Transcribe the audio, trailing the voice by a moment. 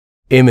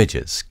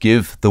Images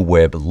give the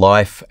web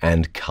life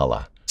and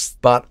color,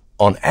 but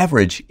on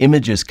average,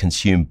 images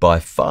consume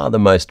by far the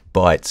most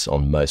bytes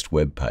on most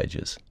web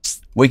pages.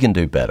 We can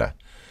do better.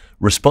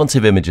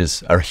 Responsive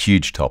images are a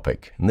huge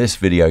topic, and this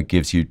video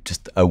gives you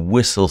just a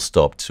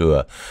whistle-stop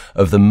tour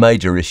of the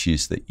major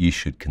issues that you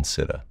should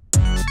consider.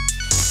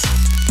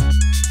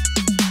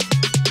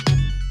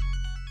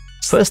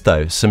 First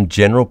though, some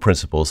general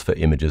principles for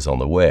images on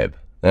the web.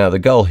 Now, the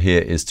goal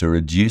here is to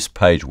reduce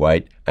page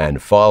weight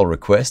and file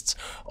requests,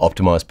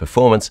 optimize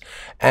performance,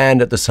 and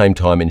at the same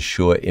time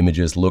ensure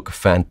images look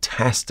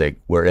fantastic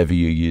wherever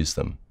you use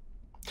them.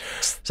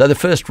 So the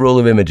first rule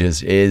of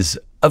images is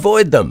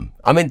avoid them.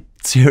 I mean,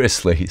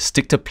 seriously,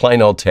 stick to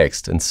plain old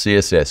text and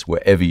CSS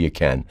wherever you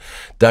can.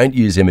 Don't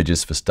use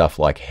images for stuff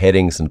like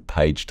headings and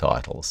page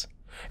titles.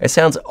 It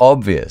sounds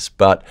obvious,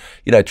 but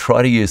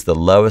try to use the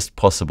lowest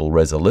possible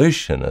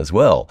resolution as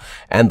well,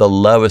 and the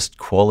lowest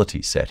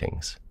quality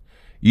settings.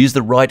 Use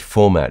the right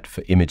format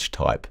for image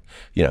type.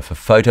 For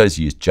photos,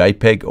 use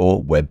JPEG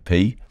or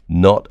WebP,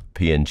 not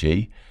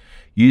PNG.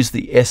 Use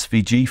the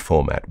SVG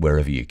format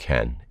wherever you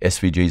can.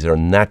 SVGs are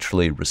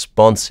naturally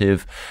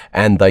responsive,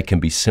 and they can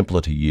be simpler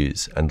to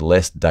use and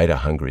less data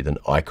hungry than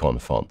icon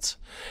fonts,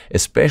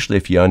 especially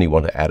if you only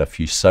want to add a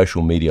few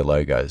social media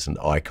logos and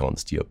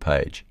icons to your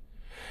page.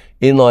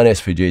 Inline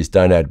SVGs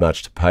don't add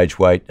much to page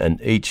weight,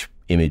 and each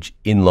image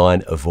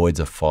inline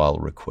avoids a file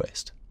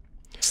request.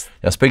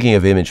 Now, speaking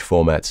of image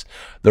formats,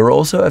 there are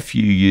also a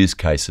few use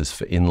cases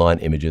for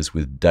inline images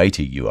with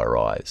data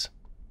URIs.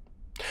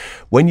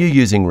 When you're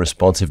using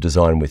responsive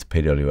design with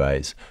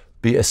PWAs,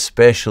 be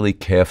especially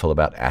careful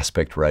about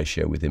aspect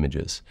ratio with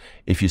images.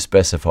 If you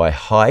specify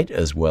height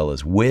as well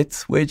as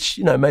width, which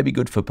may be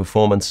good for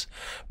performance,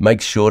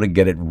 make sure to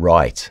get it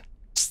right.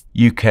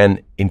 You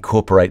can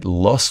incorporate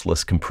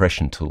lossless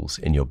compression tools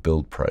in your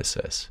build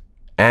process.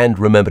 And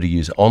remember to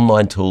use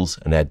online tools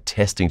and add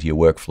testing to your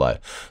workflow.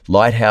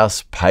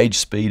 Lighthouse, Page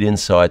Speed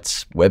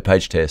Insights, Web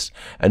Page Test,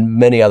 and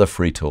many other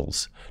free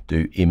tools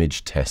do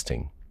image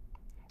testing.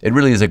 It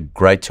really is a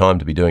great time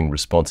to be doing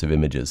responsive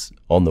images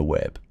on the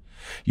web.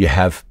 You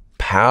have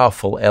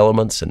powerful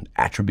elements and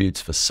attributes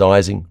for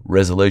sizing,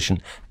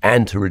 resolution,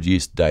 and to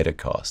reduce data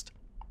cost.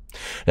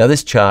 Now,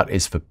 this chart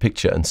is for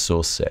picture and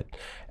source set.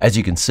 As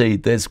you can see,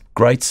 there's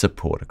great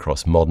support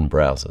across modern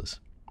browsers.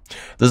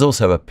 There's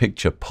also a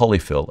picture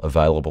polyfill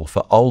available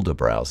for older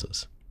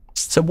browsers.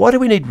 So why do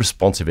we need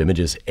responsive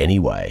images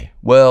anyway?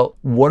 Well,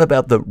 what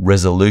about the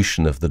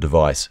resolution of the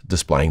device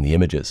displaying the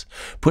images?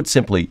 Put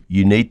simply,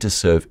 you need to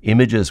serve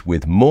images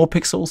with more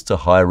pixels to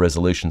higher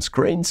resolution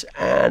screens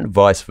and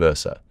vice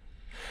versa.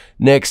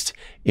 Next,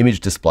 image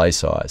display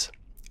size.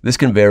 This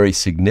can vary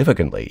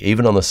significantly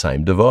even on the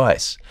same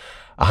device.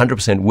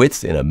 100%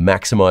 width in a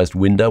maximized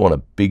window on a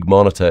big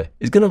monitor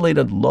is going to need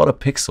a lot of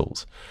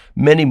pixels,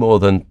 many more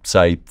than,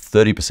 say,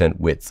 30%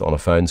 width on a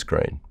phone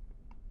screen.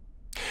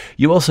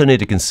 You also need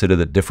to consider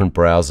that different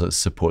browsers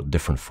support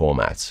different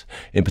formats.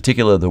 In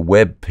particular, the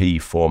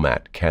WebP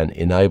format can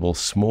enable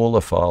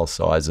smaller file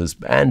sizes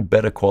and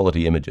better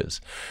quality images,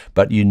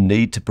 but you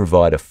need to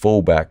provide a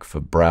fallback for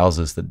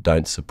browsers that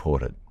don't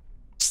support it.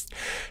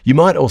 You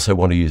might also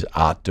want to use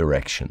art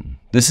direction.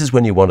 This is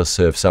when you want to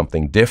serve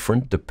something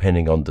different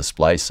depending on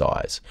display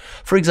size.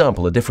 For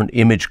example, a different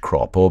image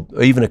crop or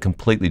even a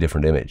completely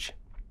different image.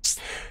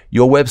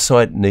 Your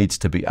website needs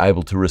to be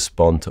able to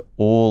respond to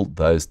all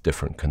those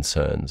different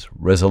concerns: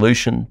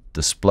 resolution,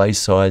 display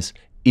size,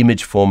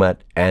 image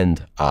format,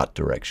 and art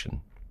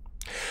direction.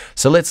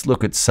 So let's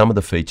look at some of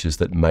the features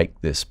that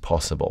make this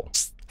possible.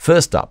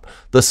 First up,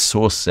 the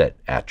source set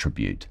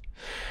attribute.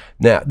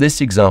 Now, this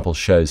example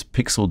shows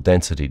pixel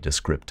density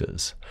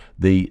descriptors.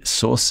 The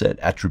source set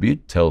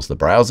attribute tells the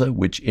browser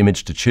which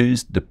image to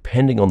choose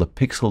depending on the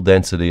pixel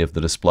density of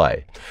the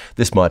display.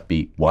 This might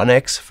be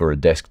 1x for a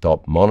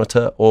desktop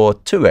monitor or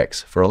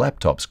 2x for a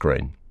laptop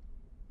screen.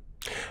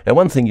 Now,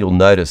 one thing you'll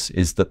notice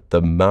is that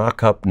the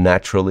markup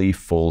naturally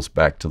falls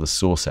back to the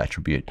source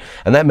attribute,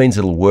 and that means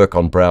it'll work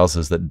on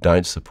browsers that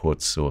don't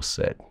support source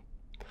set.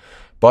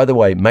 By the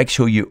way, make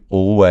sure you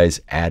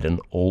always add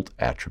an alt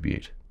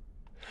attribute.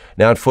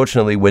 Now,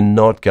 unfortunately, we're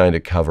not going to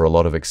cover a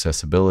lot of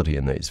accessibility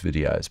in these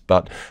videos,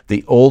 but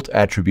the alt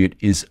attribute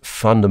is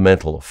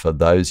fundamental for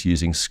those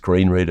using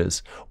screen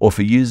readers or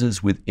for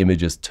users with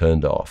images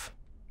turned off.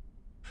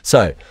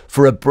 So,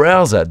 for a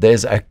browser,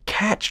 there's a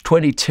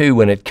catch-22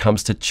 when it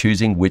comes to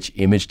choosing which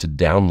image to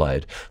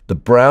download. The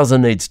browser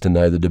needs to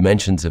know the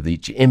dimensions of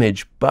each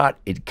image, but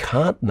it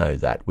can't know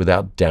that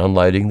without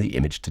downloading the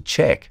image to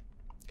check.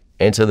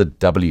 Enter the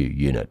W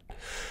unit.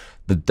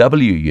 The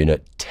W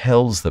unit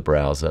tells the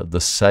browser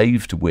the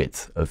saved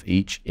width of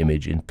each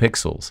image in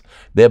pixels,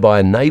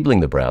 thereby enabling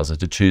the browser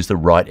to choose the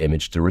right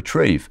image to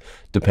retrieve,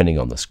 depending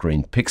on the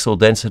screen pixel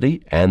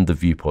density and the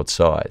viewport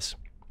size.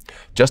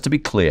 Just to be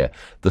clear,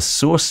 the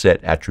source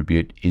set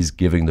attribute is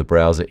giving the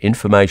browser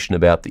information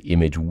about the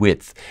image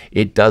width.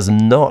 It does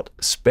not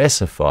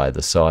specify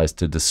the size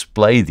to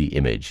display the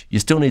image. You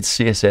still need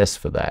CSS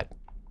for that.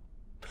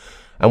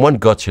 And one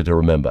gotcha to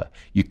remember,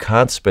 you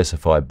can't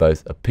specify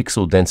both a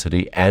pixel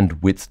density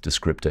and width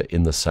descriptor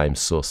in the same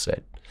source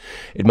set.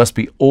 It must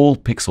be all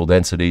pixel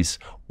densities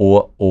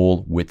or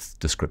all width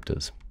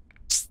descriptors.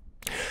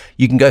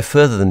 You can go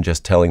further than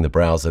just telling the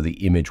browser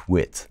the image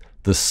width.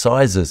 The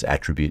sizes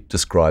attribute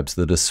describes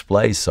the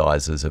display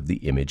sizes of the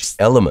image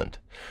element.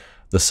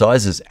 The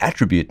sizes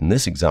attribute in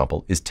this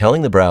example is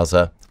telling the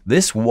browser,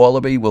 this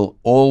wallaby will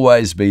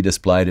always be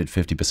displayed at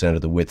 50%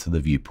 of the width of the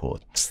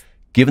viewport.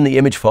 Given the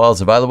image files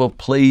available,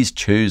 please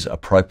choose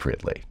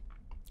appropriately.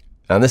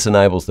 And this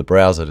enables the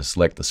browser to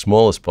select the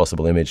smallest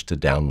possible image to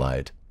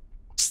download.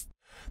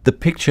 The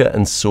picture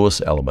and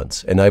source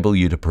elements enable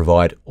you to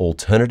provide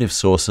alternative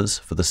sources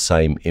for the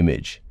same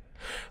image.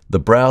 The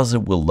browser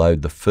will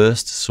load the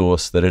first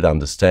source that it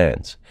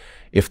understands.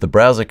 If the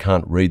browser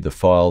can't read the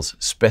files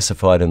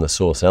specified in the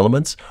source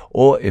elements,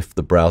 or if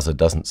the browser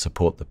doesn't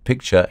support the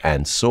picture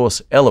and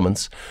source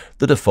elements,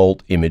 the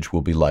default image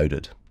will be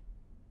loaded.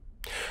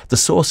 The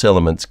source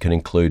elements can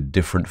include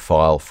different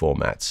file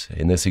formats.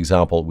 In this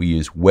example, we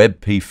use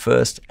WebP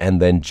first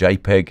and then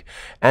JPEG,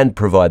 and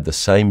provide the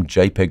same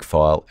JPEG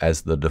file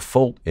as the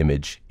default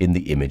image in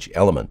the image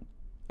element.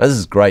 This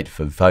is great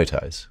for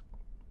photos.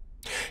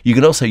 You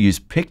can also use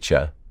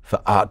picture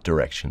for art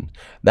direction.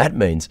 That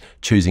means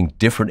choosing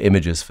different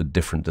images for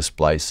different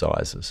display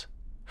sizes.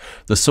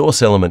 The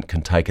source element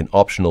can take an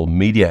optional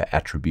media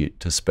attribute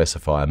to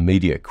specify a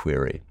media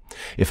query.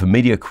 If a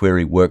media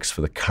query works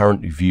for the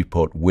current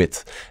viewport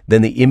width,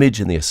 then the image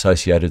and the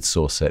associated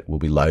source set will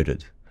be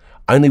loaded.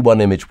 Only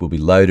one image will be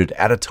loaded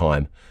at a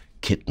time,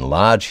 kitten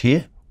large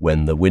here,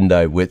 when the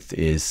window width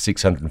is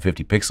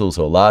 650 pixels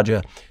or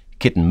larger,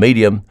 kitten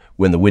medium,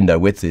 when the window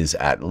width is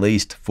at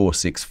least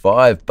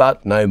 465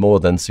 but no more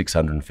than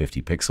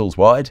 650 pixels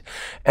wide,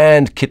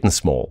 and kitten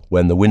small,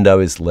 when the window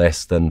is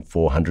less than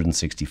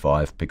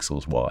 465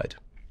 pixels wide.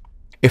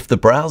 If the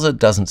browser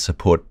doesn't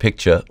support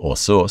picture or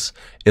source,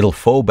 it'll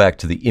fall back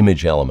to the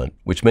image element,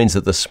 which means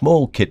that the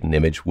small kitten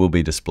image will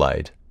be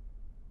displayed.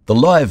 The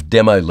live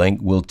demo link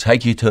will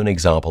take you to an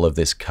example of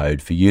this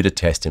code for you to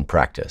test in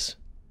practice.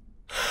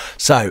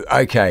 So,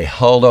 okay,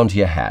 hold on to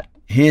your hat.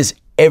 Here's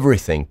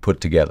everything put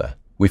together.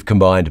 We've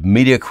combined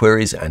media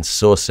queries and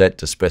source set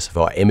to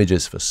specify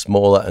images for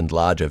smaller and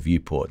larger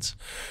viewports,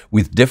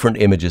 with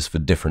different images for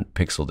different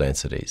pixel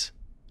densities.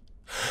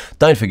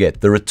 Don't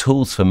forget, there are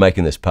tools for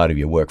making this part of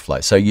your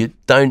workflow, so you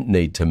don't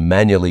need to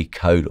manually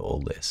code all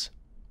this.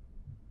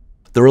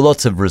 There are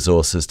lots of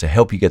resources to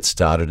help you get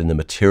started in the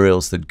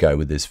materials that go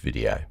with this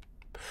video.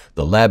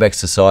 The lab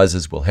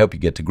exercises will help you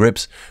get to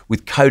grips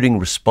with coding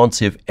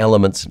responsive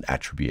elements and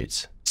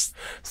attributes.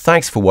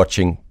 Thanks for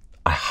watching.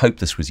 I hope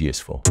this was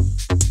useful.